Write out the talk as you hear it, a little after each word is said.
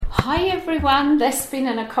Hi everyone,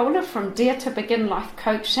 Despina Nicola from Dare to Begin Life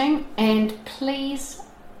Coaching, and please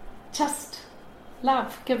just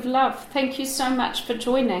give love. Thank you so much for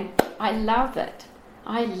joining. I love it.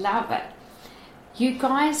 You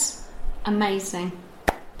guys, amazing.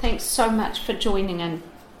 Thanks so much for joining in.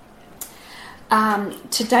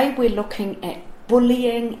 Today we're looking at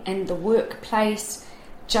bullying in the workplace,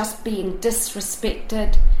 just being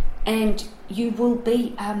disrespected, and you will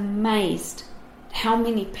be amazed how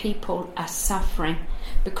many people are suffering,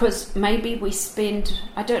 because maybe we spend,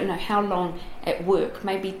 I don't know how long at work,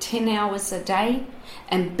 maybe 10 hours a day,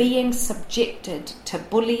 and being subjected to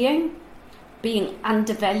bullying, being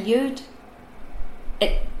undervalued,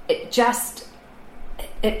 it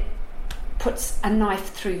puts a knife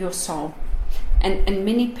through your soul. And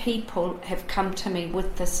many people have come to me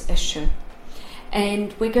with this issue.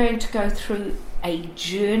 And we're going to go through a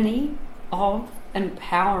journey of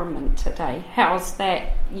empowerment today. How's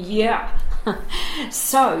that? Yeah.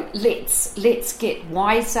 So let's get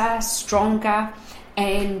wiser, stronger,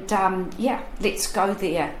 and let's go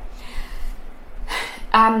there.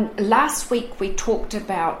 Last week we talked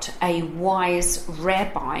about a wise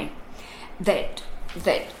rabbi that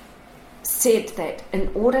said that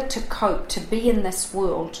in order to cope, to be in this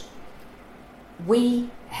world, we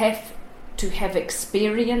have to have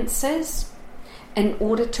experiences in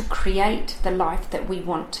order to create the life that we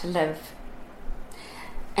want to live.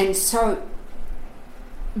 And so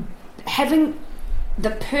having the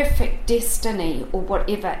perfect destiny or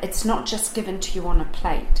whatever, it's not just given to you on a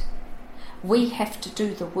plate. We have to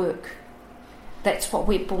do the work. That's what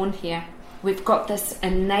we're born here. We've got this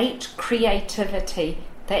innate creativity.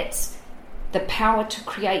 That's the power to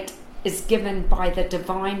create is given by the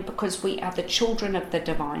divine, because we are the children of the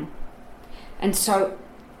divine. And so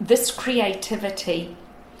this creativity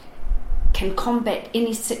can combat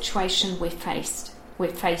any situation we're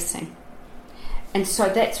facing. And so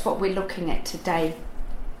that's what we're looking at today.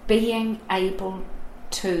 Being able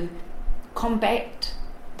to combat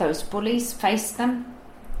those bullies, face them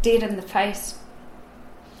dead in the face,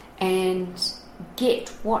 and get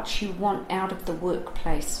what you want out of the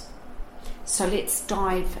workplace. So let's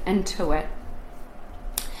dive into it.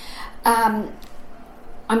 I'm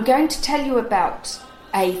going to tell you about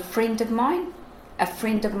a friend of mine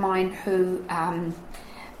who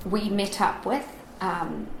we met up with.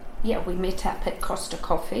 We met up at Costa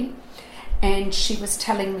Coffee, and she was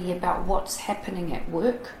telling me about what's happening at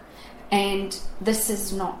work, and this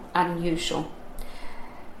is not unusual.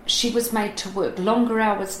 She was made to work longer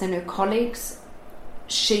hours than her colleagues.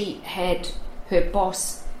 She had her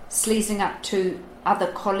boss sleazing up to other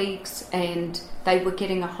colleagues, and they were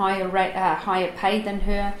getting a higher pay than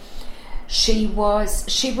her. She was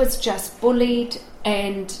just bullied,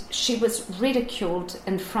 and she was ridiculed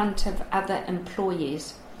in front of other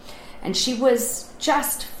employees, and she was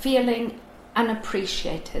just feeling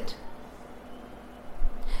unappreciated.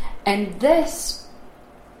 And this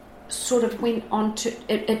sort of went on to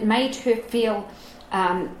it made her feel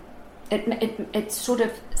it sort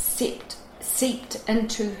of seeped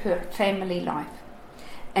into her family life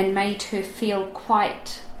and made her feel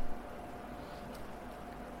quite.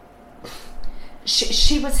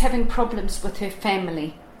 She was having problems with her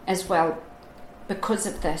family as well because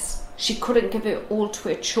of this. She couldn't give it all to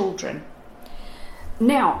her children.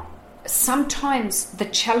 Now, sometimes the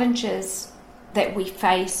challenges that we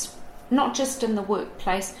face, not just in the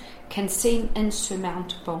workplace, can seem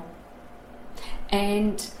insurmountable.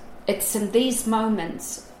 And it's in these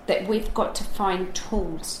moments that we've got to find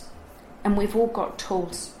tools. And we've all got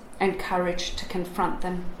tools and courage to confront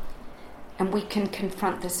them. And we can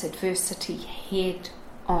confront this adversity head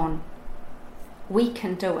on. We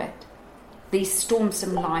can do it. These storms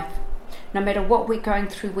in life, no matter what we're going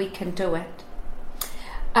through, we can do it.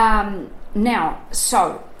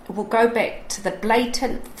 So we'll go back to the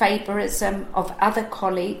blatant favourism of other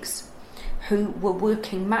colleagues who were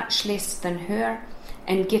working much less than her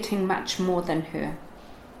and getting much more than her.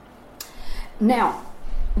 Now,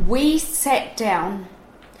 we sat down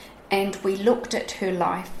and we looked at her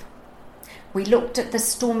life. We looked at the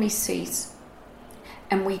stormy seas,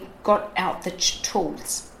 and we got out the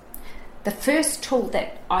tools. The first tool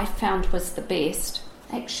that I found was the best.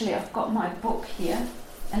 Actually, I've got my book here,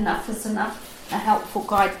 Enough is Enough, a helpful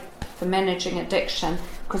guide for managing addiction,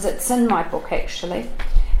 because it's in my book actually.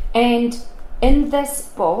 And in this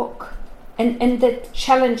book, in the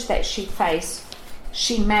challenge that she faced,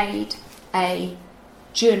 she made a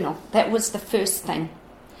journal. That was the first thing.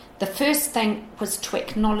 The first thing was to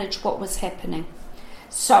acknowledge what was happening.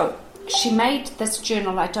 So she made this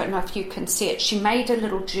journal. I don't know if you can see it. She made a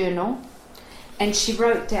little journal, and she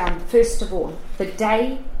wrote down, first of all, the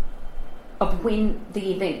day of when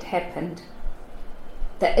the event happened,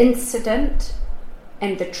 the incident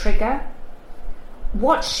and the trigger,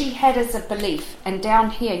 what she had as a belief, and down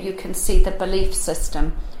here you can see the belief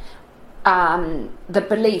system. The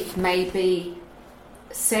belief may be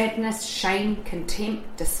sadness, shame,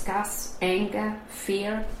 contempt, disgust, anger,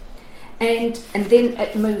 fear, and then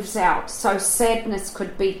it moves out. So sadness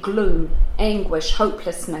could be gloom, anguish,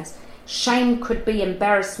 hopelessness. Shame could be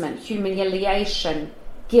embarrassment, humiliation,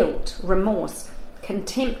 guilt, remorse,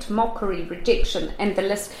 contempt, mockery, rejection, and the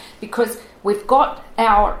list, because we've got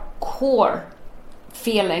our core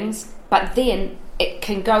feelings, but then it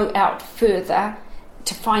can go out further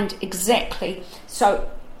to find exactly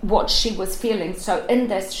what she was feeling. So in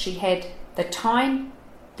this, she had the time,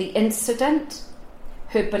 the incident,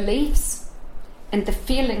 her beliefs, and the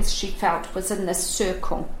feelings she felt was in this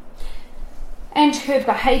circle, and her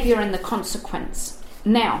behavior and the consequence.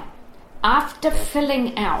 Now, after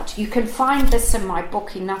filling out, you can find this in my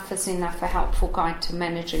book, Enough is Enough, A Helpful Guide to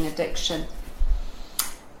Managing Addiction.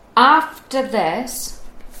 After this,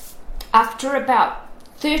 after about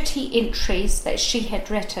 30 entries that she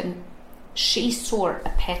had written, she saw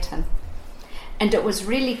a pattern. And it was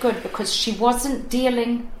really good because she wasn't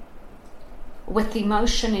dealing with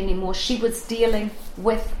emotion anymore. She was dealing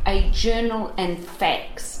with a journal and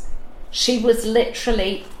facts. She was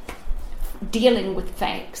literally dealing with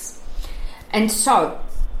facts. And so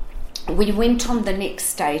we went on the next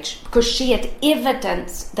stage because she had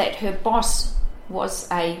evidence that her boss was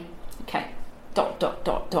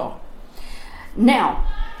Now,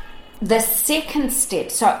 the second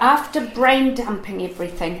step, so after brain dumping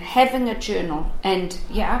everything, having a journal, and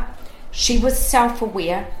she was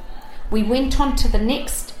self-aware, we went on to the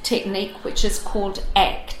next technique, which is called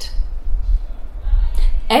ACT.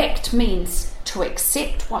 ACT means to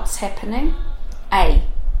accept what's happening. A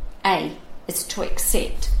is to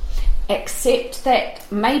accept. Accept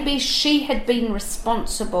that maybe she had been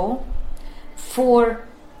responsible for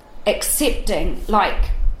accepting,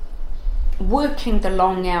 like working the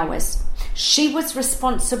long hours. She was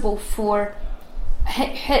responsible for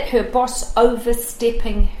her boss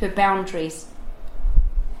overstepping her boundaries.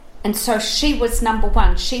 And so she was number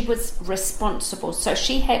one. She was responsible. So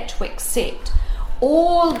she had to accept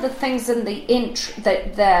all the things in the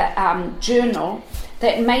journal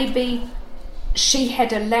that maybe she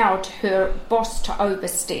had allowed her boss to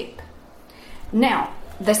overstep. Now,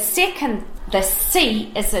 the C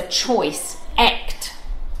is a choice, ACT.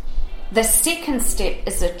 The second step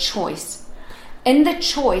is a choice. In the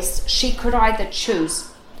choice, she could either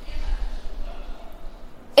choose,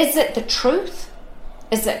 is it the truth?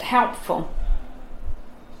 Is it helpful?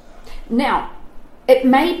 Now, it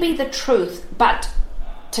may be the truth, but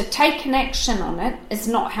to take an action on it is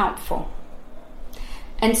not helpful.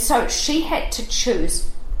 And so she had to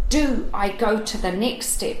choose, do I go to the next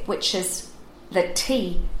step, which is the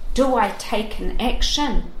T? Do I take an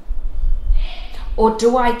action? Or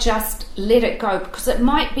do I just let it go? Because it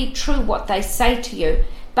might be true what they say to you,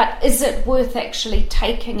 but is it worth actually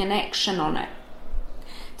taking an action on it?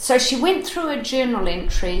 So she went through her journal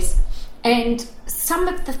entries, and some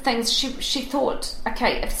of the things she thought,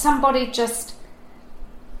 okay, if somebody just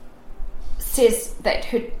says that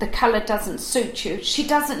the colour doesn't suit you, she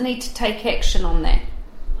doesn't need to take action on that.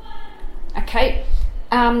 Okay,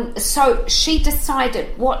 so she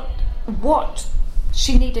decided what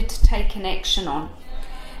she needed to take an action on.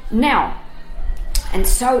 Now, and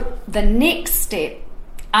so the next step,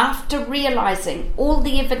 after realising all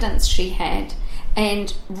the evidence she had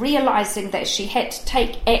and realising that she had to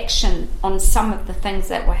take action on some of the things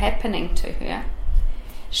that were happening to her,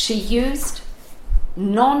 she used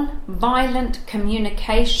non-violent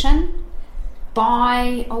communication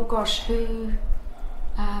by,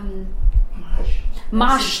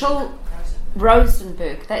 Marshall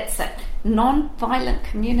Rosenberg, that's it. Non-violent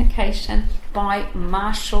communication by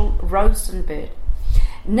Marshall Rosenberg.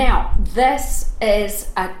 Now, this is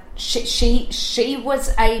she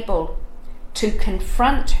was able to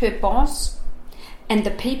confront her boss and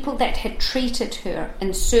the people that had treated her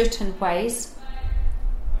in certain ways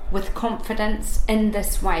with confidence in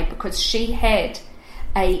this way, because she had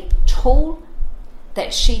a tool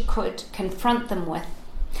that she could confront them with.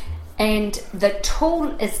 And the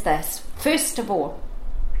tool is this. First of all,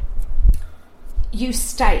 you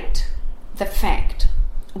state the fact.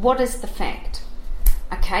 What is the fact?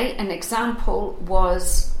 Okay, an example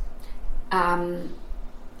was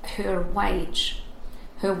her wage.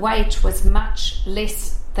 Her wage was much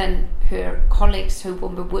less than her colleagues who were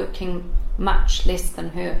working much less than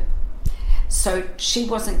her. So she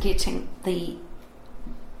wasn't getting the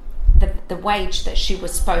wage that she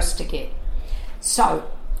was supposed to get. So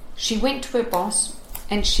she went to her boss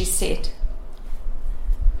and she said,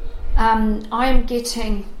 I am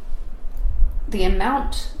getting the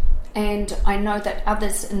amount, and I know that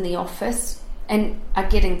others in the office are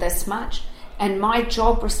getting this much, and my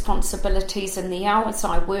job responsibilities and the hours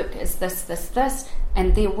I work is this,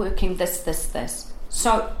 and they're working this.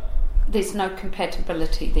 So there's no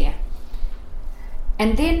compatibility there.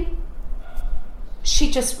 And then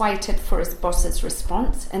she just waited for his boss's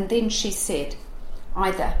response, and then she said,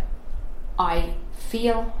 either I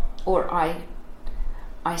feel, or I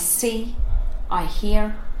see, I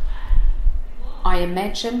hear, I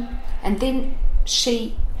imagine. And then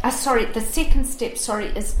the second step,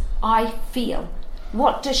 is I feel.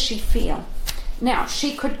 What does she feel? Now,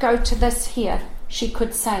 she could go to this here. She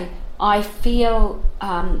could say, I feel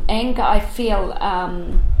anger, I feel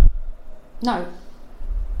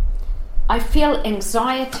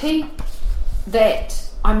anxiety that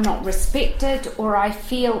I'm not respected, or I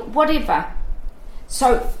feel whatever.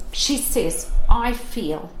 So she says, I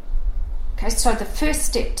feel. Okay, so the first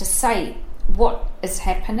step to say what is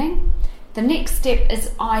happening. The next step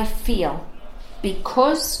is I feel,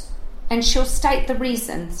 because, and she'll state the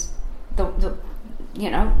reasons,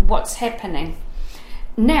 what's happening.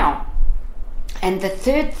 Now, and the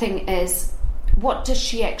third thing is, what does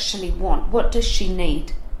she actually want? What does she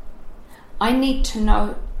need? I need to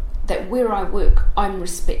know that where I work, I'm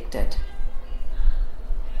respected.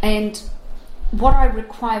 And what I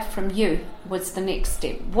require from you was the next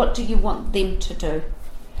step. What do you want them to do?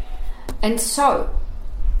 And so,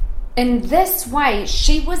 in this way,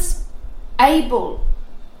 she was able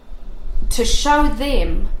to show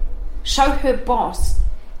her boss,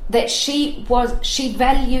 that she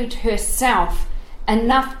valued herself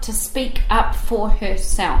enough to speak up for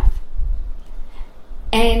herself.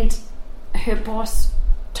 And her boss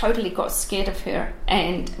totally got scared of her,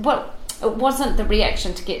 and well, it wasn't the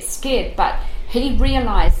reaction to get scared, but he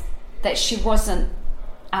realized that she wasn't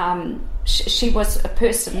she was a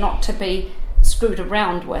person not to be screwed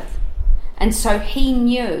around with. And so he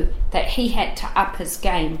knew that he had to up his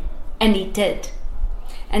game, and he did.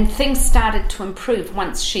 And things started to improve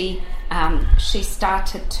once she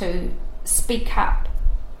started to speak up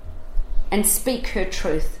and speak her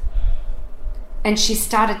truth. And she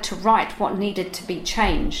started to write what needed to be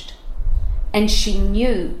changed. And she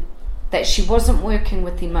knew that she wasn't working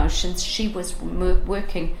with emotions, she was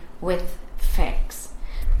working with facts.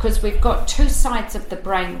 Because we've got two sides of the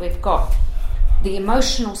brain. We've got the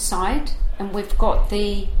emotional side, and we've got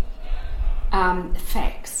the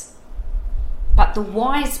facts. But the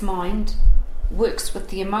wise mind works with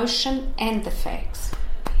the emotion and the facts.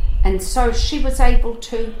 And so she was able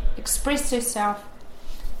to express herself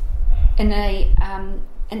in a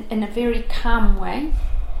very calm way,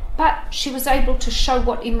 but she was able to show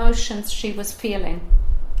what emotions she was feeling.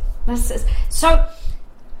 So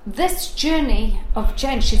this journey of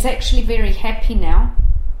Jane, she's actually very happy now.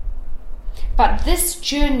 But this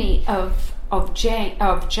journey of Jane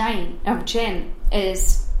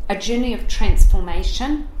is a journey of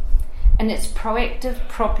transformation, and it's proactive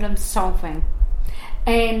problem solving,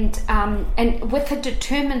 and with a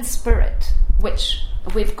determined spirit, which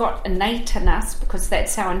we've got innate in us, because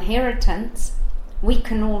that's our inheritance. We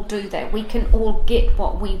can all do that. We can all get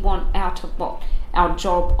what we want out of what our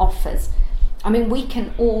job offers. I mean, we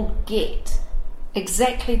can all get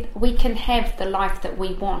exactly, we can have the life that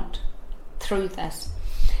we want through this.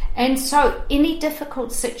 And so any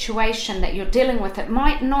difficult situation that you're dealing with, it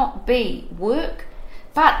might not be work,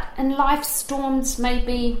 but in life storms,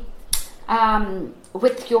 maybe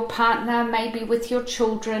with your partner, maybe with your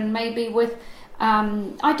children, maybe with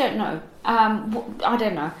I don't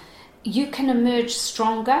know. You can emerge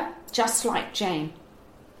stronger, just like Jane.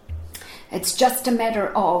 It's just a matter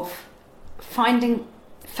of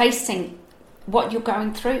facing what you're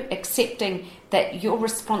going through, accepting that you're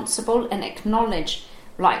responsible, and acknowledge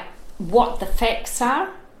like what the facts are,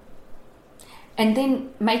 and then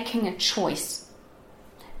making a choice.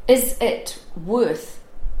 Is it worth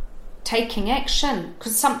taking action?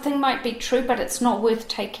 Because something might be true, but it's not worth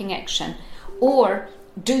taking action. Or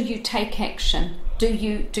do you take action? Do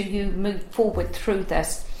you move forward through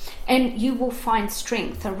this? And you will find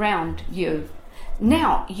strength around you.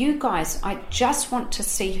 Now, you guys, I just want to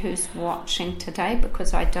see who's watching today,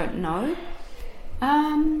 because I don't know.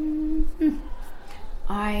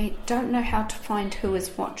 I don't know how to find who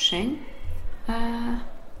is watching.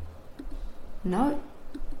 No.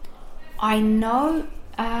 I know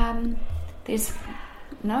there's...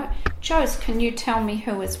 No. Joes, can you tell me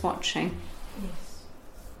who is watching? Yes.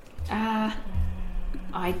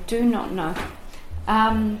 I do not know.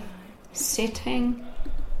 Setting,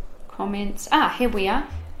 comments. Here we are.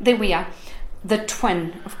 there we are. The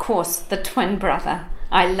twin, of course, the twin brother.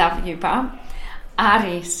 I love you, Bob.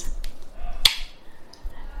 Aries,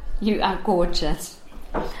 you are gorgeous.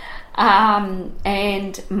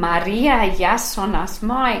 And Maria Yasonas,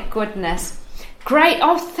 my goodness. Great.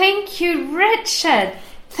 Oh, thank you, Richard.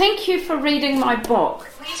 Thank you for reading my book.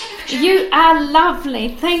 You are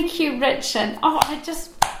lovely. Thank you, Richard. Oh,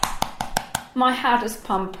 my heart is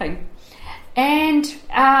pumping. And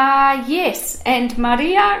yes, and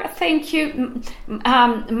Maria, thank you,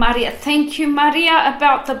 Maria. Thank you, Maria,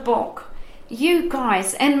 about the book. You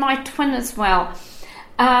guys, and my twin as well.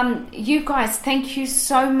 You guys, thank you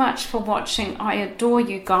so much for watching. I adore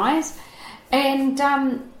you guys. And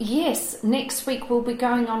yes, next week we'll be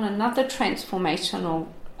going on another transformational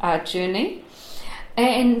journey.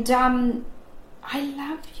 And I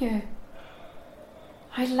love you.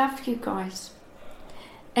 I love you guys.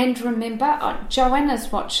 And remember, Joanna's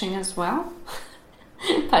watching as well.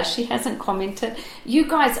 But she hasn't commented. You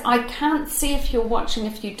guys, I can't see if you're watching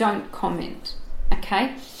if you don't comment.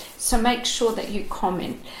 Okay? So make sure that you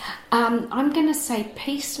comment. I'm going to say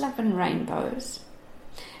peace, love and rainbows.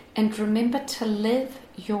 And remember to live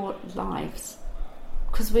your lives.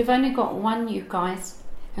 Because we've only got one, you guys.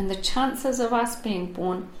 And the chances of us being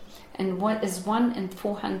born in what is 1 in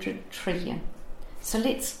 400 trillion. So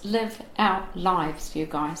let's live our lives, you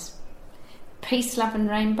guys. Peace, love and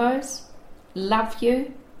rainbows. Love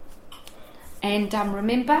you. And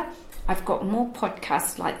remember, I've got more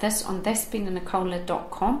podcasts like this on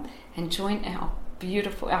despinanicola.com, and join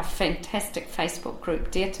our fantastic Facebook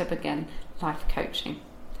group, Dare to Begin Life Coaching.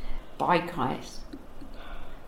 Bye, guys.